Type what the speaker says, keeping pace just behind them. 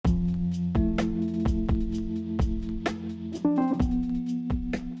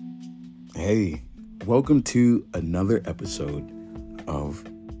Hey, welcome to another episode of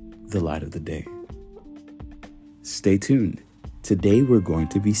The Light of the Day. Stay tuned. Today we're going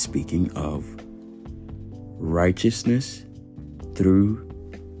to be speaking of righteousness through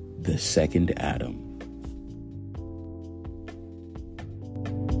the second Adam.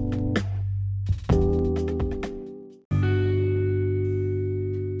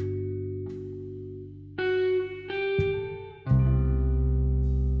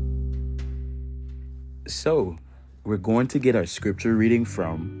 So, we're going to get our scripture reading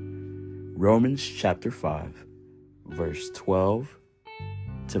from Romans chapter 5, verse 12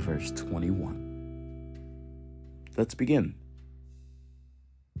 to verse 21. Let's begin.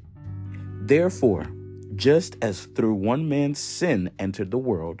 Therefore, just as through one man's sin entered the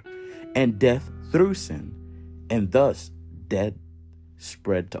world, and death through sin, and thus death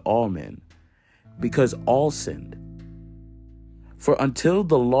spread to all men, because all sinned. For until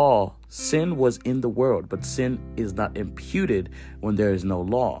the law, sin was in the world, but sin is not imputed when there is no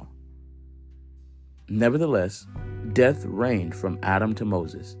law. Nevertheless, death reigned from Adam to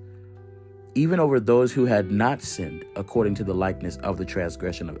Moses, even over those who had not sinned, according to the likeness of the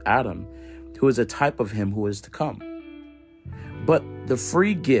transgression of Adam, who is a type of him who is to come. But the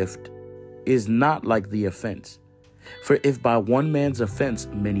free gift is not like the offense. For if by one man's offense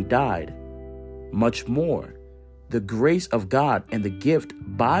many died, much more the grace of God and the gift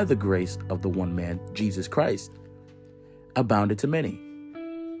by the grace of the one man, Jesus Christ, abounded to many.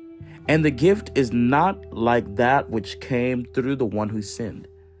 And the gift is not like that which came through the one who sinned.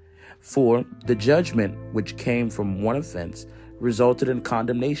 For the judgment which came from one offense resulted in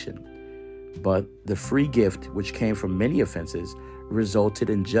condemnation, but the free gift which came from many offenses resulted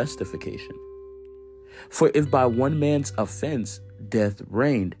in justification. For if by one man's offense death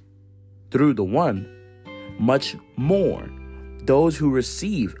reigned through the one, much more those who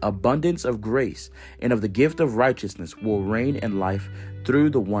receive abundance of grace and of the gift of righteousness will reign in life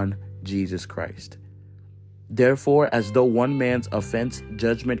through the one Jesus Christ. Therefore, as though one man's offense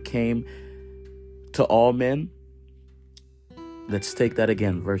judgment came to all men. Let's take that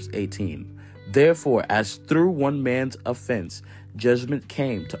again, verse 18. Therefore, as through one man's offense judgment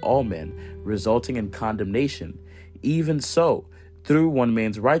came to all men, resulting in condemnation, even so through one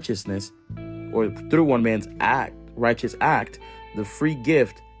man's righteousness, or through one man's righteous act, the free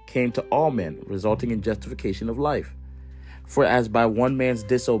gift came to all men, resulting in justification of life. For as by one man's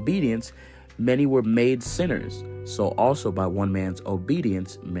disobedience many were made sinners, so also by one man's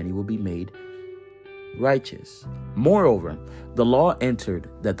obedience many will be made righteous. Moreover, the law entered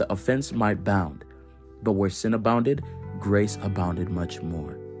that the offense might bound, but where sin abounded, grace abounded much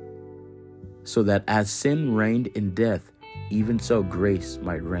more. So that as sin reigned in death, even so grace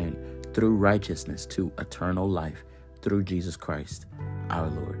might reign through righteousness to eternal life through Jesus Christ, our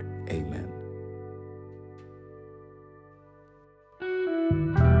Lord. Amen.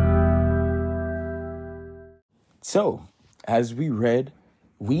 So, as we read,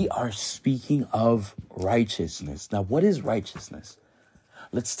 we are speaking of righteousness. Now, what is righteousness?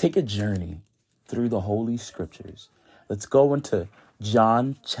 Let's take a journey through the Holy Scriptures. Let's go into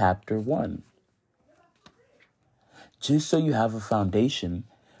John chapter 1. Just so you have a foundation,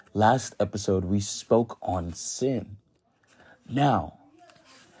 last episode, we spoke on sin. Now,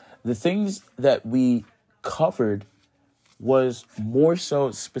 the things that we covered was more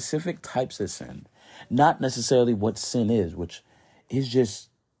so specific types of sin, not necessarily what sin is, which is just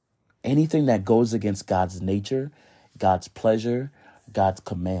anything that goes against God's nature, God's pleasure, God's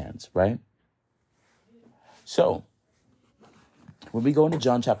commands, right? So, when we go into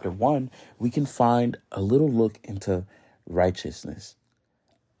John chapter 1, we can find a little look into righteousness.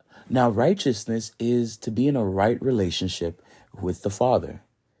 Now, righteousness is to be in a right relationship with the Father,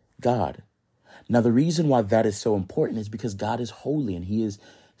 God. Now, the reason why that is so important is because God is holy and he is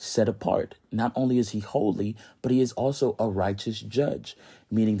set apart. Not only is he holy, but he is also a righteous judge,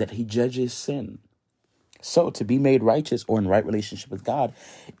 meaning that he judges sin. So to be made righteous or in right relationship with God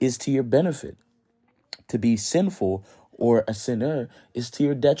is to your benefit. To be sinful or a sinner is to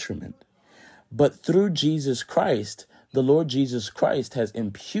your detriment. But through Jesus Christ, the Lord Jesus Christ has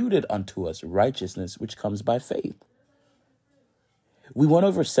imputed unto us righteousness, which comes by faith. We went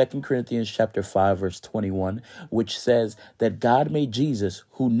over 2 Corinthians chapter 5, verse 21, which says that God made Jesus,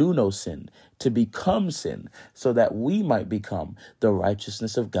 who knew no sin, to become sin, so that we might become the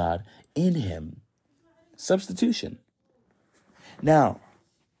righteousness of God in him. Substitution. Now,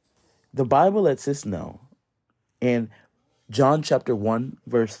 the Bible lets us know in John chapter 1,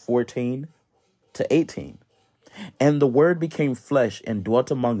 verse 14 to 18, and the Word became flesh and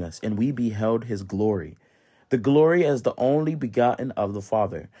dwelt among us, and we beheld his glory, the glory as the only begotten of the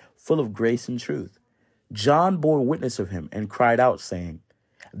Father, full of grace and truth. John bore witness of him and cried out, saying,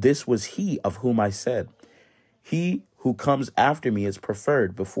 This was he of whom I said, He who comes after me is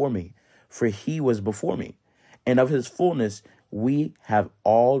preferred before me, for he was before me. And of his fullness we have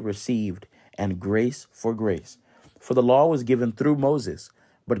all received, and grace for grace. For the law was given through Moses,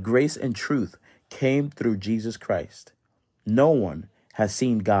 but grace and truth came through Jesus Christ. No one has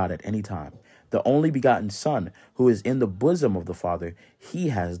seen God at any time. The only begotten Son, who is in the bosom of the Father, he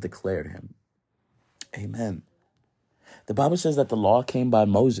has declared him. Amen. The Bible says that the law came by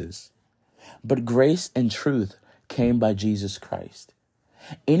Moses, but grace and truth came by Jesus Christ.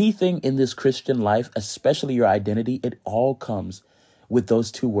 Anything in this Christian life, especially your identity, it all comes with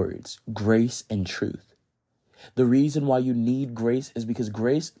those two words, grace and truth. The reason why you need grace is because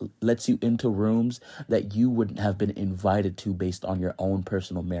grace lets you into rooms that you wouldn't have been invited to based on your own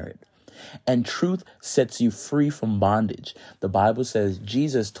personal merit. And truth sets you free from bondage. The Bible says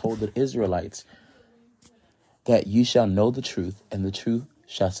Jesus told the Israelites that you shall know the truth, and the truth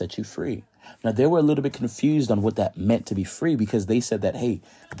shall set you free. Now, they were a little bit confused on what that meant to be free, because they said that, hey,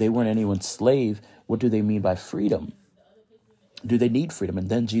 they weren't anyone's slave. What do they mean by freedom? Do they need freedom? And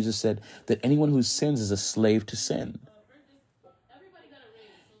then Jesus said that anyone who sins is a slave to sin.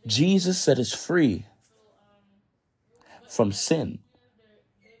 Jesus set us free from sin.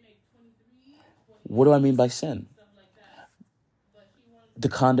 What do I mean by sin? The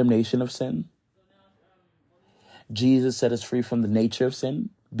condemnation of sin. Jesus set us free from the nature of sin,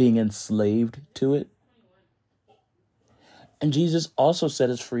 being enslaved to it. And Jesus also set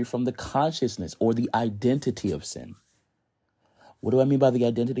us free from the consciousness or the identity of sin. What do I mean by the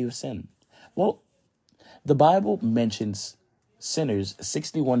identity of sin? Well, the Bible mentions sinners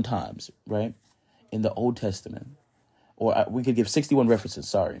 61 times, right? In the Old Testament. Or we could give 61 references,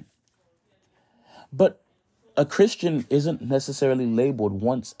 sorry. But a Christian isn't necessarily labeled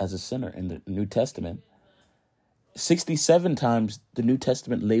once as a sinner in the New Testament. 67 times the New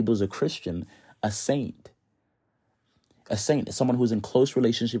Testament labels a Christian a saint. A saint is someone who's in close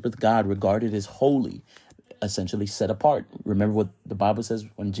relationship with God, regarded as holy, essentially set apart. Remember what the Bible says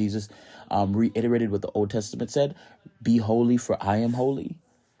when Jesus reiterated what the Old Testament said? Be holy, for I am holy.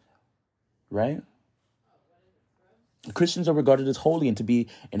 Right? Christians are regarded as holy and to be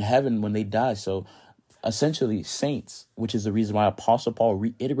in heaven when they die. So essentially saints, which is the reason why Apostle Paul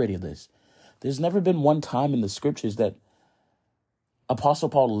reiterated this. There's never been one time in the scriptures that Apostle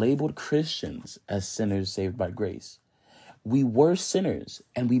Paul labeled Christians as sinners saved by grace. We were sinners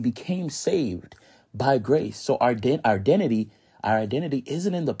and we became saved by grace. So our identity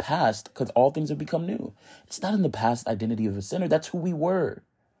isn't in the past, because all things have become new. It's not in the past identity of a sinner. That's who we were.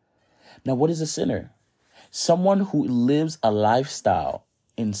 Now, what is a sinner? Someone who lives a lifestyle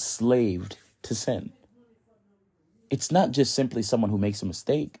enslaved to sin. It's not just simply someone who makes a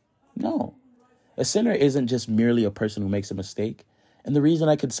mistake. No. A sinner isn't just merely a person who makes a mistake. And the reason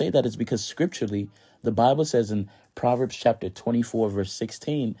I could say that is because scripturally, the Bible says in Proverbs chapter 24, verse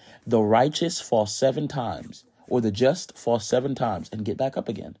 16, the righteous fall 7 times, or the just fall 7 times and get back up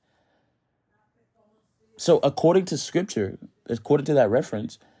again. So according to scripture, according to that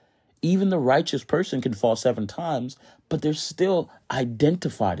reference, even the righteous person can fall 7 times, but they're still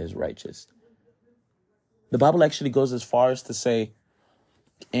identified as righteous. The Bible actually goes as far as to say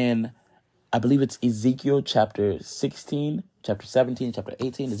in, I believe it's Ezekiel chapter 16, chapter 17, chapter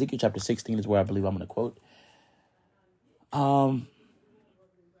 18. Ezekiel chapter 16 is where I believe I'm going to quote.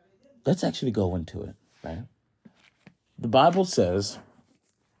 Let's actually go into it, right? The Bible says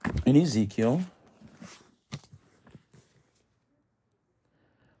in Ezekiel,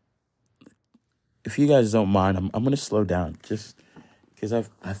 if you guys don't mind, I'm going to slow down just because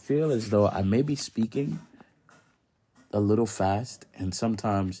I feel as though I may be speaking a little fast, and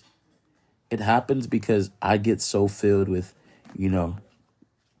sometimes it happens because I get so filled with,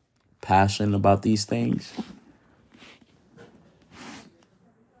 passion about these things.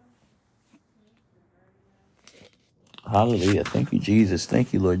 Hallelujah. Thank you, Jesus.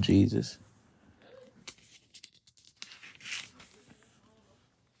 Thank you, Lord Jesus.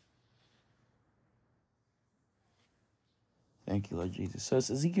 Thank you, Lord Jesus. So it's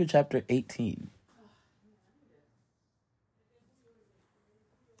Ezekiel chapter 18.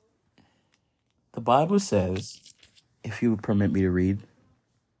 The Bible says, if you would permit me to read,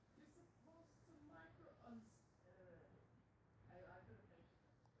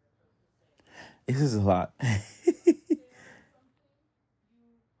 this is a lot.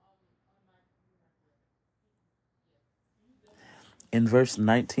 In verse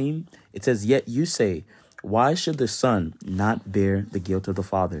 19, it says, Yet you say, why should the son not bear the guilt of the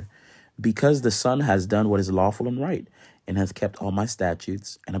father? Because the Son has done what is lawful and right, and has kept all my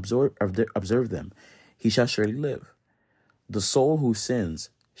statutes and observed them, he shall surely live. The soul who sins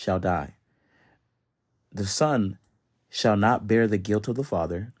shall die. The Son shall not bear the guilt of the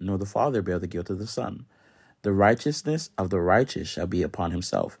Father, nor the Father bear the guilt of the Son. The righteousness of the righteous shall be upon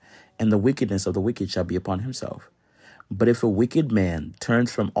himself, and the wickedness of the wicked shall be upon himself. But if a wicked man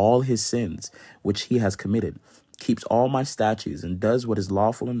turns from all his sins which he has committed, keeps all my statutes, and does what is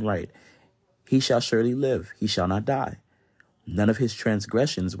lawful and right, he shall surely live, he shall not die. None of his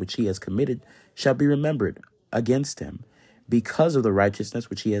transgressions which he has committed shall be remembered against him. Because of the righteousness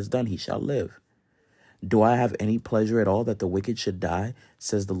which he has done, he shall live. Do I have any pleasure at all that the wicked should die,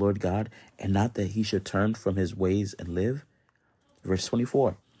 says the Lord God, and not that he should turn from his ways and live? Verse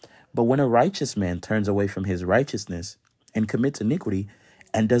 24. But when a righteous man turns away from his righteousness and commits iniquity,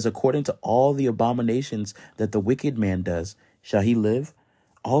 and does according to all the abominations that the wicked man does, shall he live?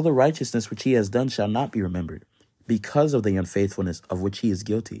 All the righteousness which he has done shall not be remembered, because of the unfaithfulness of which he is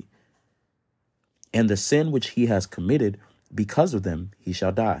guilty. And the sin which he has committed, because of them he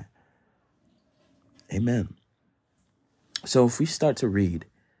shall die. Amen. So if we start to read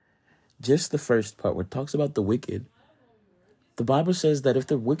just the first part where it talks about the wicked, the Bible says that if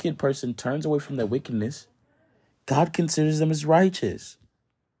the wicked person turns away from their wickedness, God considers them as righteous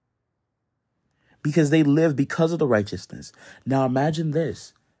because they live because of the righteousness. Now imagine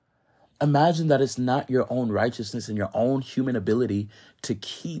this. Imagine that it's not your own righteousness and your own human ability to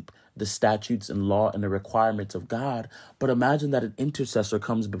keep the statutes and law and the requirements of God, but imagine that an intercessor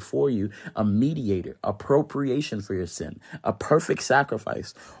comes before you, a mediator, a propitiation for your sin, a perfect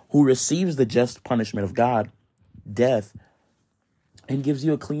sacrifice, who receives the just punishment of God, death, and gives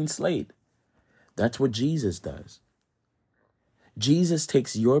you a clean slate. That's what Jesus does. Jesus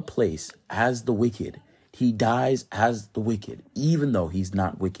takes your place as the wicked. He dies as the wicked, even though he's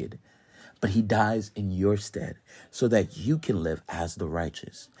not wicked. But he dies in your stead so that you can live as the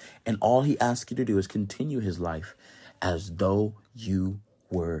righteous. And all he asks you to do is continue his life as though you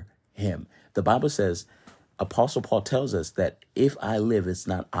were him. The Bible says, Apostle Paul tells us that if I live, it's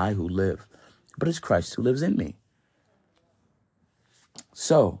not I who live, but it's Christ who lives in me.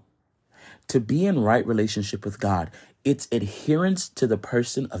 So, to be in right relationship with God, it's adherence to the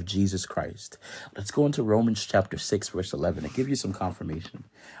person of Jesus Christ. Let's go into Romans chapter 6, verse 11 and give you some confirmation.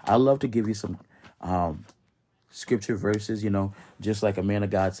 I love to give you some scripture verses, just like a man of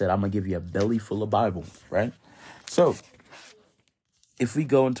God said, I'm going to give you a belly full of Bible, right? So if we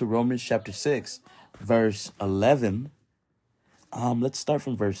go into Romans chapter 6, verse 11, let's start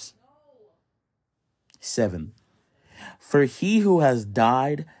from verse 7. For he who has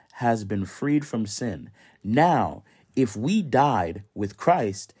died has been freed from sin. Now, if we died with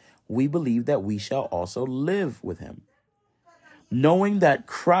Christ, we believe that we shall also live with him. Knowing that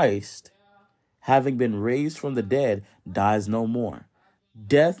Christ, having been raised from the dead, dies no more.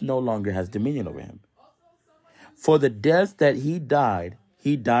 Death no longer has dominion over him. For the death that he died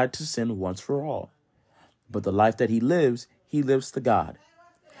to sin once for all. But the life that he lives to God.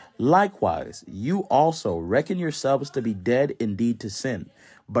 Likewise, you also reckon yourselves to be dead indeed to sin,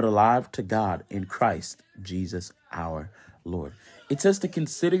 but alive to God in Christ Jesus our Lord. It says to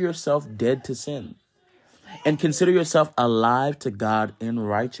consider yourself dead to sin and consider yourself alive to God in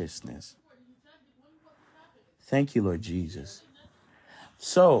righteousness. Thank you, Lord Jesus.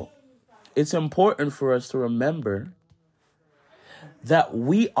 So it's important for us to remember that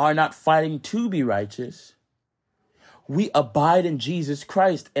we are not fighting to be righteous. We abide in Jesus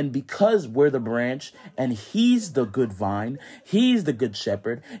Christ. And because we're the branch and he's the good vine, he's the good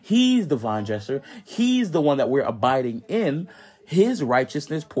shepherd, he's the vine dresser, he's the one that we're abiding in, his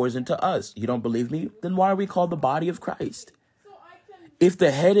righteousness pours into us. You don't believe me? Then why are we called the body of Christ? If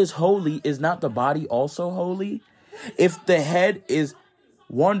the head is holy, is not the body also holy? If the head is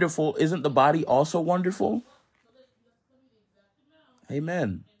wonderful, isn't the body also wonderful?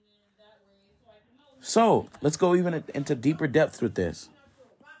 Amen. So let's go even into deeper depth with this.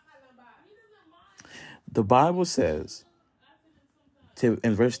 The Bible says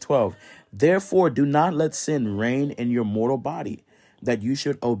in verse 12, therefore do not let sin reign in your mortal body, that you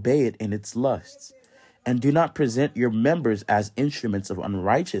should obey it in its lusts. And do not present your members as instruments of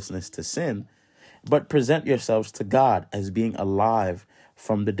unrighteousness to sin, but present yourselves to God as being alive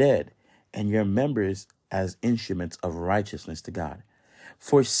from the dead, and your members as instruments of righteousness to God.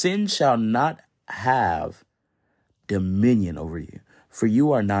 For sin shall not have dominion over you, for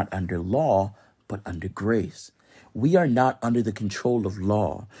you are not under law, but under grace. We are not under the control of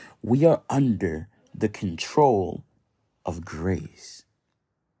law. We are under the control of grace.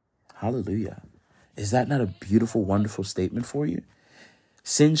 Hallelujah. Is that not a beautiful, wonderful statement for you?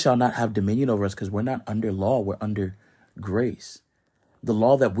 Sin shall not have dominion over us because we're not under law, we're under grace. The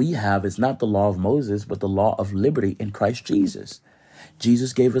law that we have is not the law of Moses, but the law of liberty in Christ Jesus.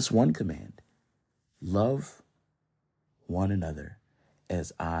 Jesus gave us one command: love one another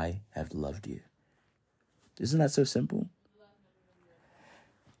as I have loved you. Isn't that so simple?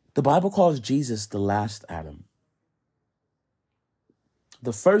 The Bible calls Jesus the last Adam.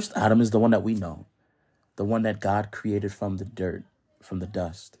 The first Adam is the one that we know, the one that God created from the dirt, from the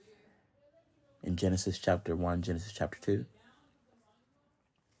dust, in Genesis chapter 1, Genesis chapter 2.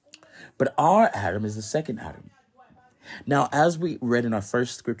 But our Adam is the second Adam. Now, as we read in our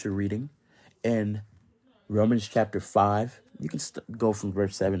first scripture reading in Romans chapter 5, you can go from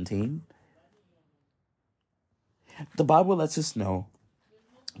verse 17. The Bible lets us know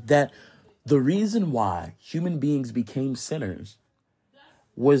that the reason why human beings became sinners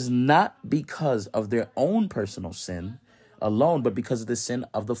was not because of their own personal sin alone, but because of the sin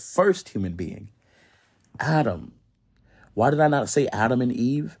of the first human being, Adam. Why did I not say Adam and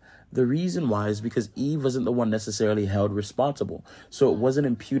Eve? The reason why is because Eve wasn't the one necessarily held responsible, so it wasn't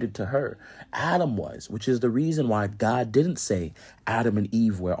imputed to her. Adam was, which is the reason why God didn't say, Adam and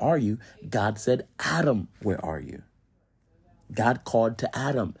Eve, where are you? God said, Adam, where are you? God called to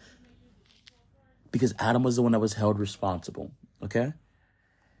Adam because Adam was the one that was held responsible, okay?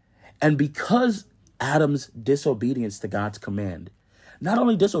 And because Adam's disobedience to God's command, not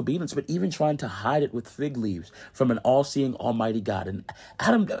only disobedience, but even trying to hide it with fig leaves from an all-seeing, almighty God. And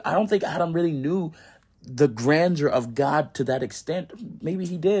Adam, I don't think Adam really knew the grandeur of God to that extent. Maybe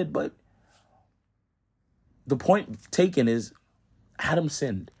he did, but the point taken is Adam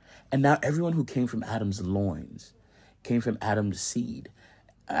sinned. And now everyone who came from Adam's loins, came from Adam's seed,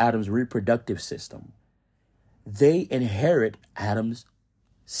 Adam's reproductive system, they inherit Adam's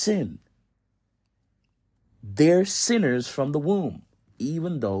sin. They're sinners from the womb,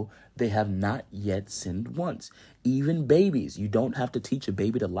 even though they have not yet sinned once. Even babies, you don't have to teach a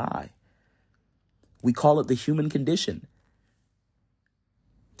baby to lie. We call it the human condition.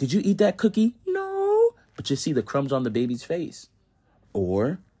 Did you eat that cookie? No. But you see the crumbs on the baby's face.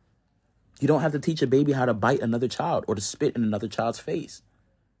 Or you don't have to teach a baby how to bite another child or to spit in another child's face.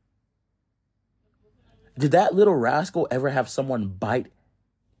 Did that little rascal ever have someone bite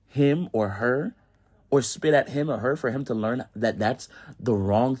him or her or spit at him or her for him to learn that that's the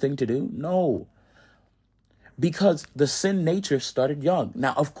wrong thing to do? No. Because the sin nature started young.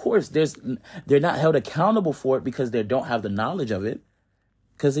 Now, of course, they're not held accountable for it because they don't have the knowledge of it.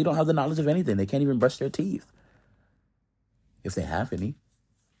 Because they don't have the knowledge of anything. They can't even brush their teeth, if they have any.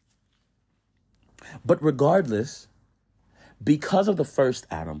 But regardless, because of the first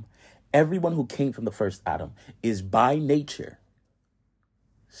Adam, everyone who came from the first Adam is by nature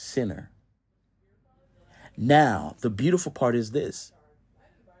sinner. Now, the beautiful part is this.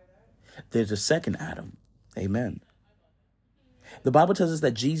 There's a second Adam. Amen. The Bible tells us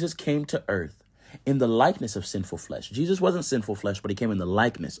that Jesus came to earth in the likeness of sinful flesh. Jesus wasn't sinful flesh, but he came in the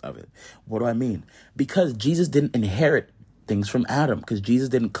likeness of it. What do I mean? Because Jesus didn't inherit things from Adam, because Jesus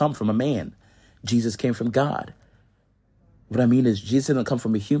didn't come from a man. Jesus came from God. What I mean is Jesus didn't come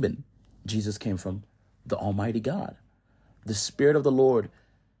from a human. Jesus came from the Almighty God. The Spirit of the Lord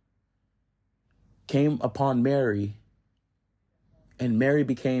came upon Mary, and Mary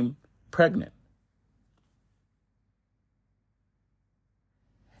became pregnant.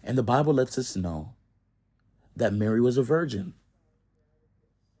 And the Bible lets us know that Mary was a virgin.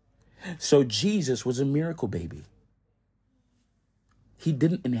 So Jesus was a miracle baby. He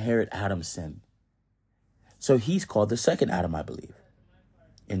didn't inherit Adam's sin. So he's called the second Adam, I believe,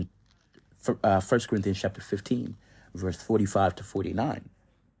 in 1 Corinthians chapter 15, verse 45 to 49.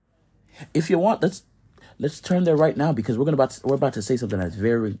 If you want, let's turn there right now, because we're about to say something that's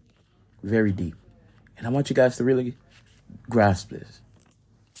very, very deep. And I want you guys to really grasp this.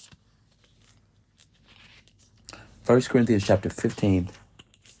 1 Corinthians chapter 15.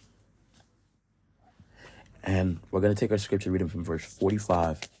 And we're going to take our scripture reading from verse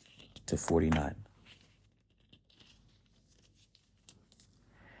 45 to 49.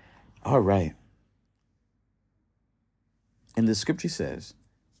 All right. And the scripture says,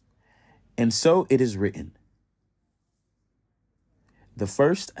 "And so it is written, the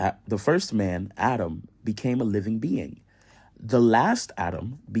first man, Adam, became a living being. The last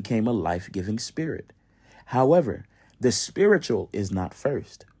Adam became a life-giving spirit. However, the spiritual is not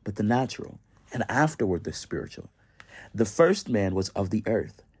first, but the natural, and afterward the spiritual. The first man was of the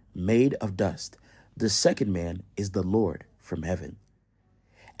earth, made of dust. The second man is the Lord from heaven.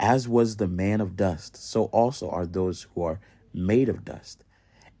 As was the man of dust, so also are those who are made of dust.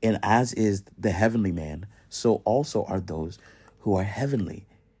 And as is the heavenly man, so also are those who are heavenly.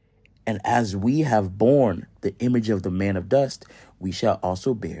 And as we have borne the image of the man of dust, we shall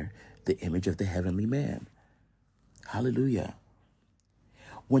also bear the image of the heavenly man. Hallelujah.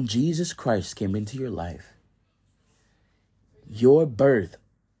 When Jesus Christ came into your life, your birth,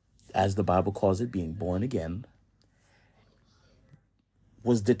 as the Bible calls it, being born again,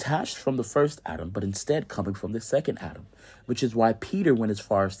 was detached from the first Adam, but instead coming from the second Adam, which is why Peter went as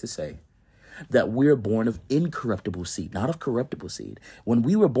far as to say that we're born of incorruptible seed, not of corruptible seed. When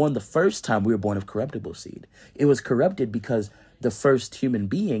we were born the first time, we were born of corruptible seed. It was corrupted because the first human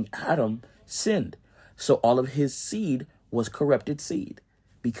being, Adam, sinned. So all of his seed was corrupted seed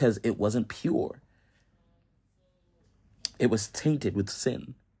because it wasn't pure. It was tainted with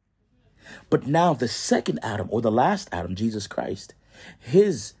sin. But now the second Adam, or the last Adam, Jesus Christ,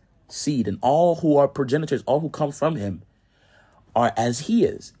 his seed and all who are progenitors, all who come from him, are as he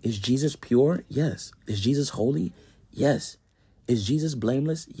is. Is Jesus pure? Yes. Is Jesus holy? Yes. Is Jesus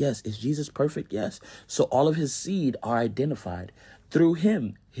blameless? Yes. Is Jesus perfect? Yes. So all of his seed are identified through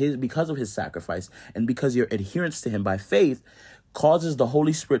him, because of his sacrifice, and because your adherence to him by faith causes the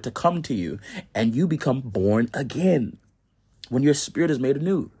Holy Spirit to come to you, and you become born again when your spirit is made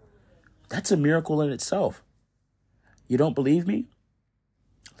anew. That's a miracle in itself. You don't believe me?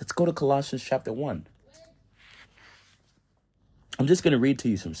 Let's go to Colossians chapter 1. I'm just going to read to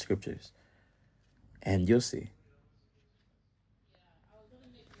you some scriptures, and you'll see.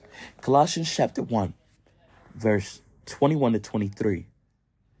 Colossians chapter 1, verse 21 to 23.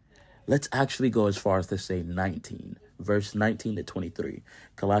 Let's actually go as far as to say 19, verse 19 to 23.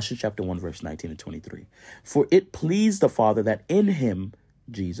 Colossians chapter 1, verse 19 to 23. For it pleased the Father that in him,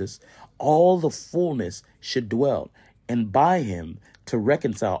 Jesus, all the fullness should dwell, and by him to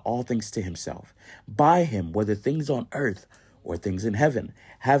reconcile all things to himself. By him, whether things on earth or things in heaven,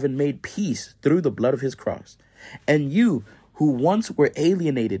 having made peace through the blood of his cross. And you, who once were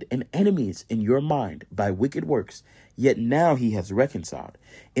alienated and enemies in your mind by wicked works, yet now he has reconciled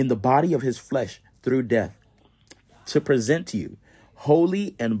in the body of his flesh through death, to present you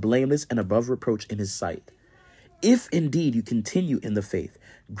holy and blameless and above reproach in his sight. If indeed you continue in the faith,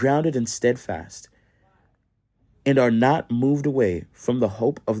 grounded and steadfast, and are not moved away from the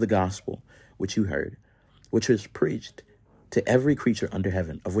hope of the gospel which you heard, which was preached to every creature under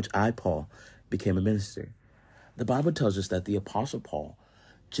heaven, of which I, Paul, became a minister. The Bible tells us that the Apostle Paul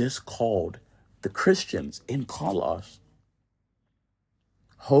just called the Christians in Colossus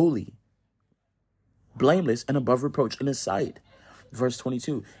holy, blameless, and above reproach in his sight. Verse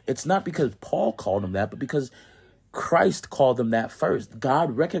 22. It's not because Paul called them that, but because Christ called them that first.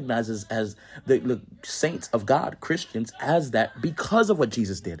 God recognizes as the saints of God, Christians, as that because of what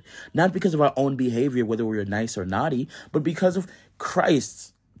Jesus did. Not because of our own behavior, whether we were nice or naughty, but because of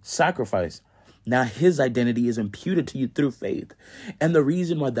Christ's sacrifice. Now his identity is imputed to you through faith. And the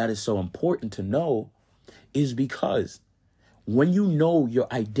reason why that is so important to know is because when you know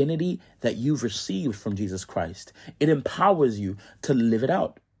your identity that you've received from Jesus Christ, it empowers you to live it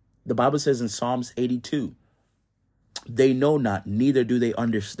out. The Bible says in Psalms 82, they know not, neither do they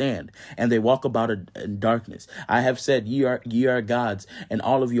understand, and they walk about in darkness. I have said, ye are gods, and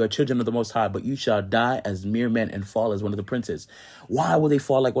all of you are children of the Most High, but you shall die as mere men and fall as one of the princes. Why will they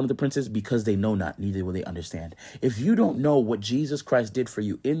fall like one of the princes? Because they know not, neither will they understand. If you don't know what Jesus Christ did for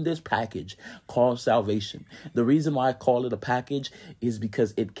you in this package called salvation, the reason why I call it a package is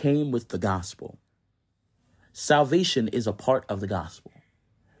because it came with the gospel. Salvation is a part of the gospel.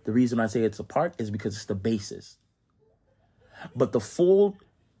 The reason I say it's a part is because it's the basis. But the full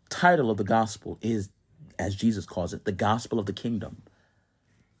title of the gospel is, as Jesus calls it, the gospel of the kingdom.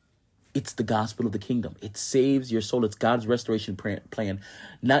 It's the gospel of the kingdom. It saves your soul. It's God's restoration plan,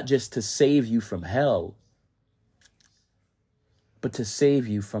 not just to save you from hell, but to save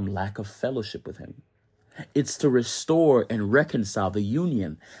you from lack of fellowship with him. It's to restore and reconcile the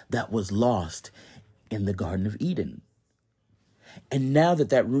union that was lost in the Garden of Eden. And now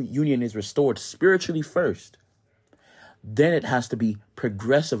that union is restored spiritually first, then it has to be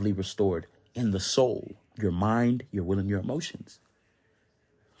progressively restored in the soul, your mind, your will, and your emotions.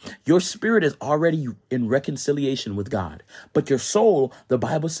 Your spirit is already in reconciliation with God, but your soul, the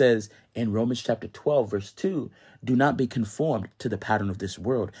Bible says in Romans chapter 12, verse 2, do not be conformed to the pattern of this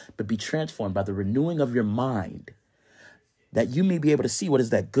world, but be transformed by the renewing of your mind, that you may be able to see what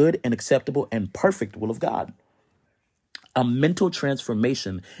is that good and acceptable and perfect will of God. A mental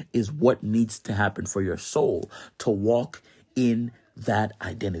transformation is what needs to happen for your soul to walk in that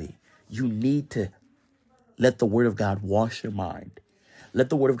identity. You need to let the word of God wash your mind. Let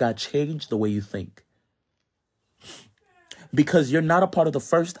the word of God change the way you think. because you're not a part of the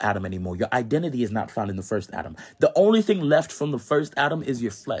first Adam anymore. Your identity is not found in the first Adam. The only thing left from the first Adam is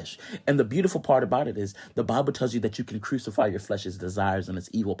your flesh. And the beautiful part about it is the Bible tells you that you can crucify your flesh's desires and its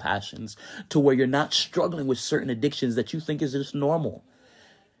evil passions to where you're not struggling with certain addictions that you think is just normal.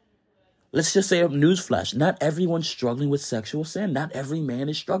 Let's just say a newsflash. Not everyone's struggling with sexual sin. Not every man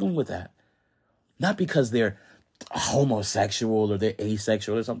is struggling with that. Not because they're homosexual or they're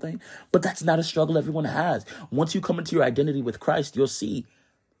asexual or something, but that's not a struggle everyone has. Once you come into your identity with Christ, you'll see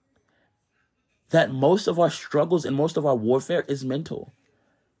that most of our struggles and most of our warfare is mental.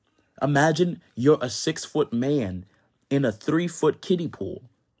 Imagine you're a 6-foot man in a 3-foot kiddie pool,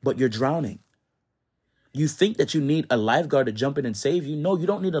 but you're drowning. You think that you need a lifeguard to jump in and save you. No, you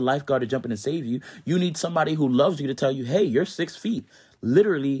don't need a lifeguard to jump in and save you. You need somebody who loves you to tell you, hey, you're 6 feet.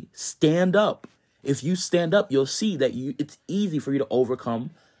 Literally stand up. If you stand up, you'll see that it's easy for you to overcome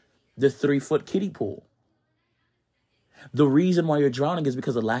the 3-foot kiddie pool. The reason why you're drowning is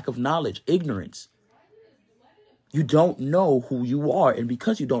because of lack of knowledge, ignorance. You don't know who you are. And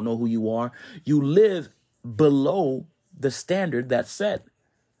because you don't know who you are, you live below the standard that's set.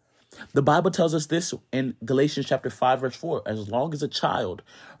 The Bible tells us this in Galatians chapter 5, verse 4. As long as a child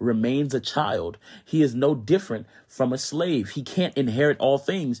remains a child, he is no different from a slave. He can't inherit all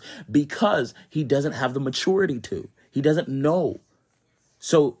things because he doesn't have the maturity to. He doesn't know.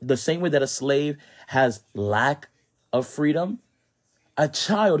 So the same way that a slave has lack of freedom, a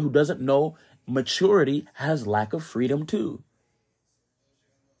child who doesn't know maturity has lack of freedom too.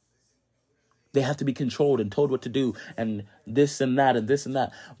 They have to be controlled and told what to do and this and that and this and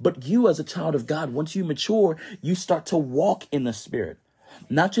that. But you as a child of God, once you mature, you start to walk in the Spirit.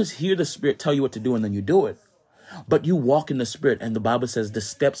 Not just hear the Spirit tell you what to do and then you do it, but you walk in the Spirit. And the Bible says the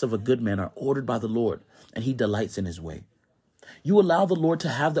steps of a good man are ordered by the Lord and he delights in his way. You allow the Lord to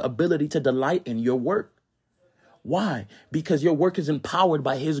have the ability to delight in your work. Why? Because your work is empowered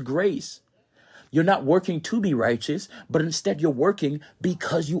by his grace. You're not working to be righteous, but instead you're working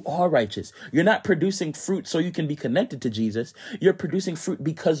because you are righteous. You're not producing fruit so you can be connected to Jesus. You're producing fruit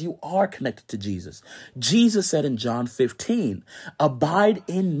because you are connected to Jesus. Jesus said in John 15, abide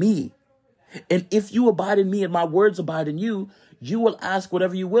in me. And if you abide in me and my words abide in you, you will ask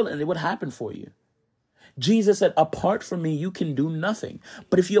whatever you will and it would happen for you. Jesus said, apart from me, you can do nothing.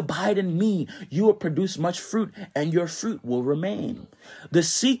 But if you abide in me, you will produce much fruit and your fruit will remain. The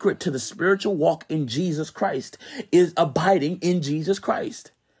secret to the spiritual walk in Jesus Christ is abiding in Jesus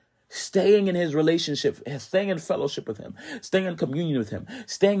Christ. Staying in his relationship, staying in fellowship with him, staying in communion with him,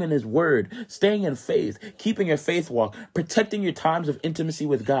 staying in his word, staying in faith, keeping your faith walk, protecting your times of intimacy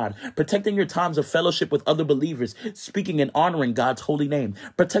with God, protecting your times of fellowship with other believers, speaking and honoring God's holy name,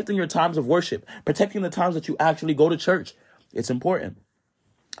 protecting your times of worship, protecting the times that you actually go to church. It's important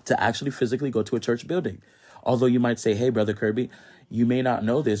to actually physically go to a church building. Although you might say, hey, Brother Kirby, you may not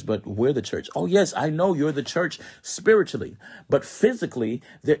know this, but we're the church. Oh, yes, I know you're the church spiritually, but physically,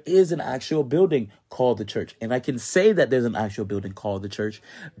 there is an actual building called the church. And I can say that there's an actual building called the church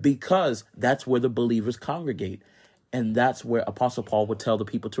because that's where the believers congregate. And that's where Apostle Paul would tell the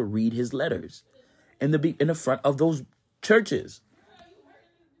people to read his letters in the front of those churches.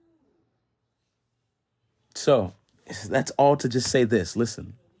 So that's all to just say this.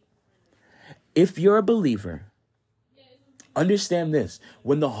 Listen, if you're a believer, understand this.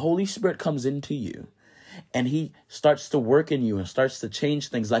 When the Holy Spirit comes into you and he starts to work in you and starts to change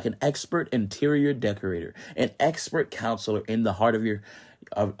things like an expert interior decorator, an expert counselor in the heart of your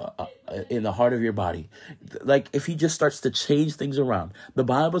body, like if he just starts to change things around, the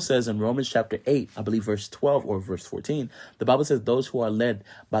Bible says in Romans chapter 8, I believe verse 12 or verse 14, the Bible says those who are led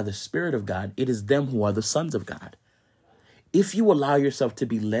by the Spirit of God, it is them who are the sons of God. If you allow yourself to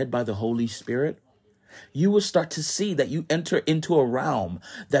be led by the Holy Spirit, you will start to see that you enter into a realm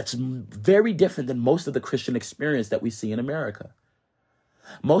that's very different than most of the Christian experience that we see in America.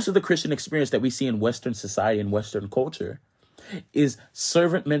 Most of the Christian experience that we see in Western society and Western culture is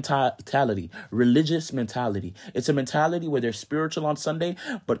servant mentality, religious mentality. It's a mentality where they're spiritual on Sunday,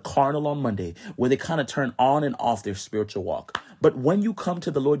 but carnal on Monday, where they kind of turn on and off their spiritual walk. But when you come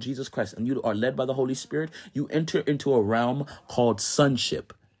to the Lord Jesus Christ and you are led by the Holy Spirit, you enter into a realm called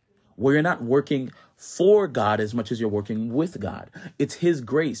sonship, where you're not working for God as much as you're working with God. It's his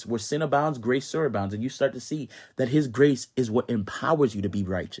grace. Where sin abounds, grace surrounds. And you start to see that his grace is what empowers you to be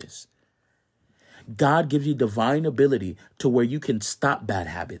righteous. God gives you divine ability to where you can stop bad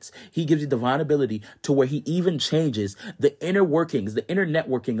habits. He gives you divine ability to where he even changes the inner workings, the inner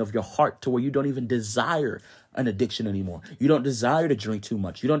networking of your heart to where you don't even desire an addiction anymore. You don't desire to drink too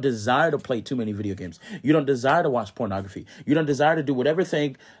much. You don't desire to play too many video games. You don't desire to watch pornography. You don't desire to do whatever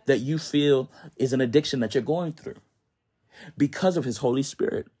thing that you feel is an addiction that you're going through. because of his Holy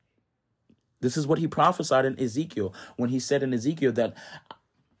Spirit. This is what he prophesied in Ezekiel when he said in Ezekiel that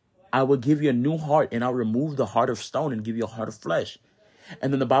I will give you a new heart and I'll remove the heart of stone and give you a heart of flesh.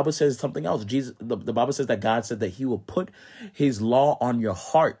 And then the Bible says something else. The Bible says that God said that he will put his law on your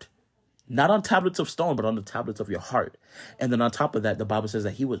heart, not on tablets of stone, but on the tablets of your heart. And then on top of that, the Bible says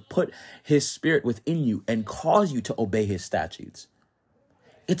that he would put his spirit within you and cause you to obey his statutes.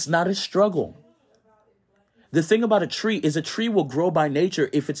 It's not a struggle. The thing about a tree is a tree will grow by nature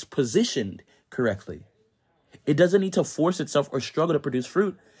if it's positioned correctly. It doesn't need to force itself or struggle to produce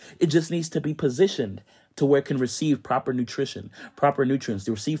fruit. It just needs to be positioned to where it can receive proper nutrition, proper nutrients,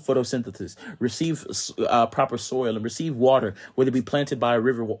 to receive photosynthesis, receive proper soil, and receive water, whether it be planted by a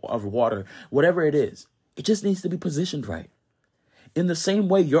river of water, whatever it is. It just needs to be positioned right. In the same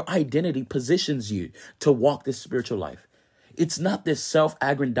way, your identity positions you to walk this spiritual life. It's not this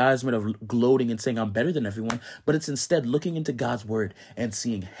self-aggrandizement of gloating and saying I'm better than everyone, but it's instead looking into God's word and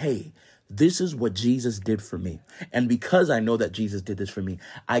seeing, hey, this is what Jesus did for me. And because I know that Jesus did this for me,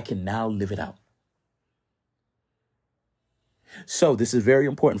 I can now live it out. So this is very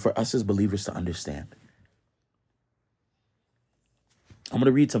important for us as believers to understand. I'm going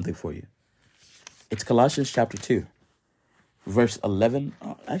to read something for you. It's Colossians chapter 2, verse 11.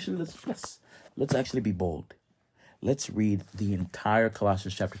 Actually, let's actually be bold. Let's read the entire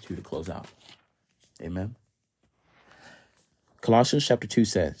Colossians chapter 2 to close out. Amen. Colossians chapter 2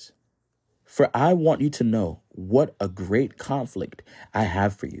 says, "For I want you to know what a great conflict I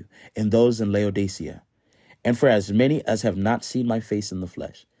have for you and those in Laodicea, and for as many as have not seen my face in the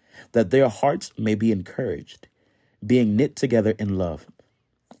flesh, that their hearts may be encouraged, being knit together in love,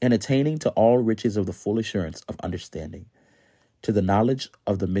 and attaining to all riches of the full assurance of understanding, to the knowledge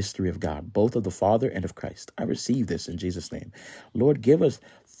of the mystery of God, both of the Father and of Christ." I receive this in Jesus' name. Lord, give us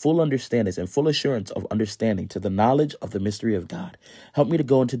full understanding and full assurance of understanding to the knowledge of the mystery of God. Help me to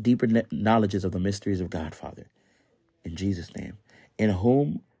go into deeper knowledges of the mysteries of God, Father, in Jesus' name, in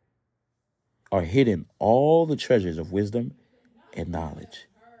whom are hidden all the treasures of wisdom and knowledge.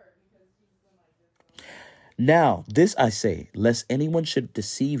 Now, this I say, lest anyone should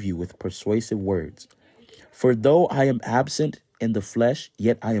deceive you with persuasive words. For though I am absent in the flesh,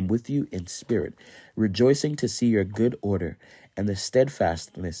 yet I am with you in spirit, rejoicing to see your good order and the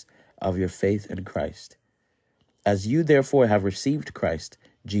steadfastness of your faith in Christ. As you therefore have received Christ,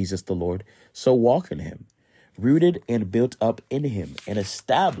 Jesus the Lord, so walk in him, rooted and built up in him, and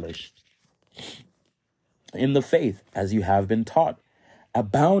established in the faith as you have been taught,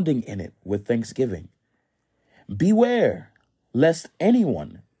 abounding in it with thanksgiving. Beware lest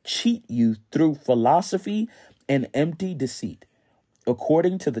anyone cheat you through philosophy and empty deceit,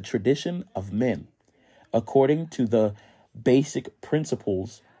 according to the tradition of men, according to the basic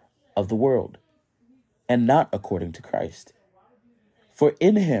principles of the world, and not according to Christ. For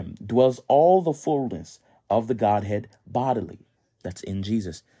in him dwells all the fullness of the Godhead bodily. That's in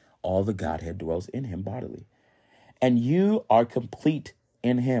Jesus. All the Godhead dwells in him bodily. And you are complete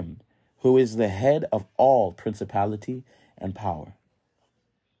in him, who is the head of all principality and power.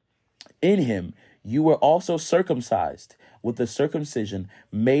 In him you were also circumcised with the circumcision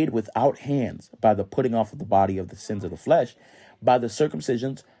made without hands, by the putting off of the body of the sins of the flesh, by the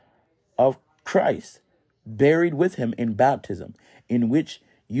circumcision of Christ, buried with him in baptism, in which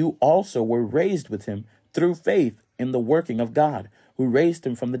you also were raised with him through faith in the working of God, who raised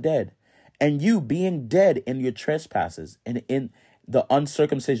him from the dead. And you, being dead in your trespasses and in the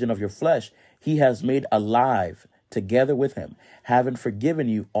uncircumcision of your flesh, he has made alive together with him, having forgiven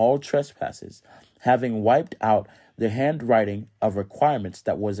you all trespasses, having wiped out the handwriting of requirements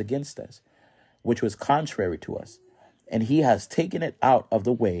that was against us, which was contrary to us. And he has taken it out of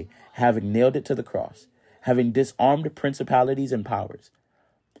the way, having nailed it to the cross, having disarmed principalities and powers.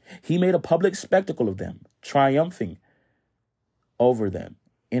 He made a public spectacle of them, triumphing over them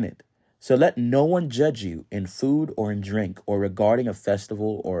in it. So let no one judge you in food or in drink, or regarding a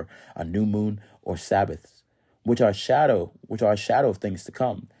festival or a new moon or Sabbaths, which are a shadow of things to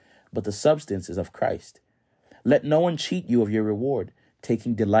come, but the substance is of Christ. Let no one cheat you of your reward,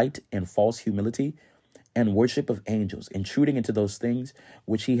 taking delight in false humility and worship of angels, intruding into those things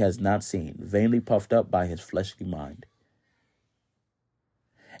which he has not seen, vainly puffed up by his fleshly mind,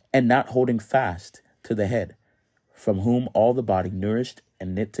 and not holding fast to the head, from whom all the body, nourished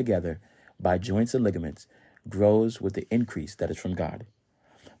and knit together by joints and ligaments, grows with the increase that is from God.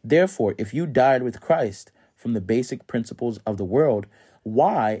 Therefore, if you died with Christ from the basic principles of the world,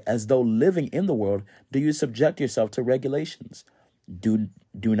 why, as though living in the world, do you subject yourself to regulations? Do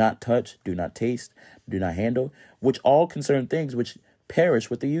not touch, do not taste, do not handle, which all concern things which perish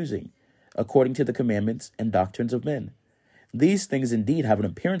with the using, according to the commandments and doctrines of men, These things indeed have an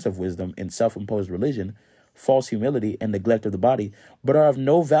appearance of wisdom in self-imposed religion, false humility, and neglect of the body, but are of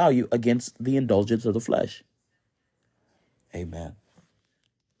no value against the indulgence of the flesh. Amen.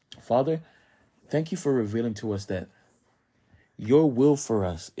 Father, thank you for revealing to us that your will for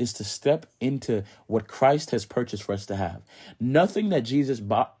us is to step into what Christ has purchased for us to have. Nothing that Jesus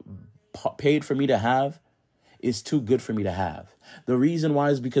paid for me to have is too good for me to have. The reason why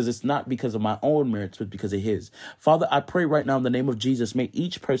is because it's not because of my own merits, but because of his. Father, I pray right now in the name of Jesus, may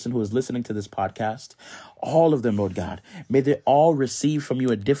each person who is listening to this podcast, all of them, Lord God, may they all receive from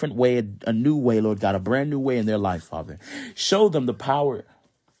you a different way, a new way, Lord God, a brand new way in their life, Father. Show them the power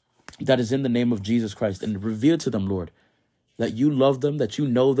that is in the name of Jesus Christ, and reveal to them, Lord, that you love them, that you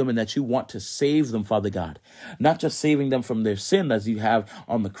know them, and that you want to save them, Father God. Not just saving them from their sin as you have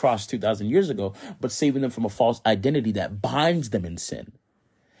on the cross 2,000 years ago, but saving them from a false identity that binds them in sin.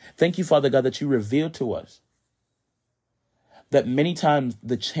 Thank you, Father God, that you reveal to us that many times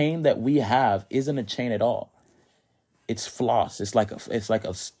the chain that we have isn't a chain at all. It's floss. It's like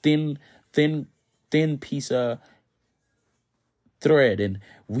a thin piece of thread, and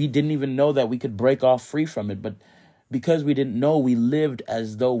we didn't even know that we could break off free from it, but because we didn't know, we lived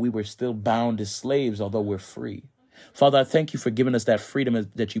as though we were still bound as slaves, although we're free. Father, I thank you for giving us that freedom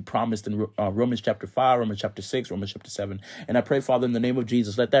that you promised in Romans chapter 5, Romans chapter 6, Romans chapter 7. And I pray, Father, in the name of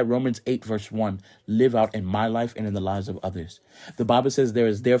Jesus, let that Romans 8 verse 1 live out in my life and in the lives of others. The Bible says there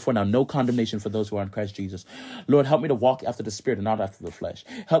is therefore now no condemnation for those who are in Christ Jesus. Lord, help me to walk after the Spirit and not after the flesh.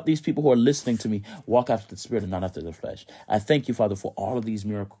 Help these people who are listening to me walk after the Spirit and not after the flesh. I thank you, Father, for all of these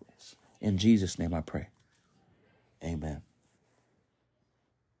miracles. In Jesus' name I pray. Amen.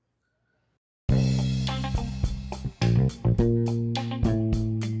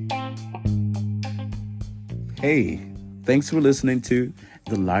 Hey, thanks for listening to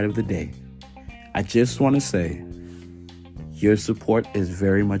The Light of the Day. I just want to say your support is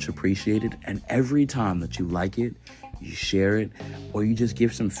very much appreciated. And every time that you like it, you share it, or you just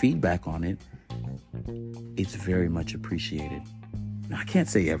give some feedback on it, it's very much appreciated. Now, I can't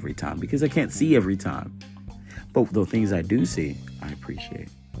say every time because I can't see every time. But the things I do see, I appreciate.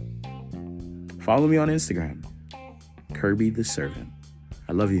 Follow me on Instagram, Kirby the Servant.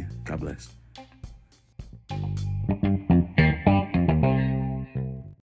 I love you. God bless.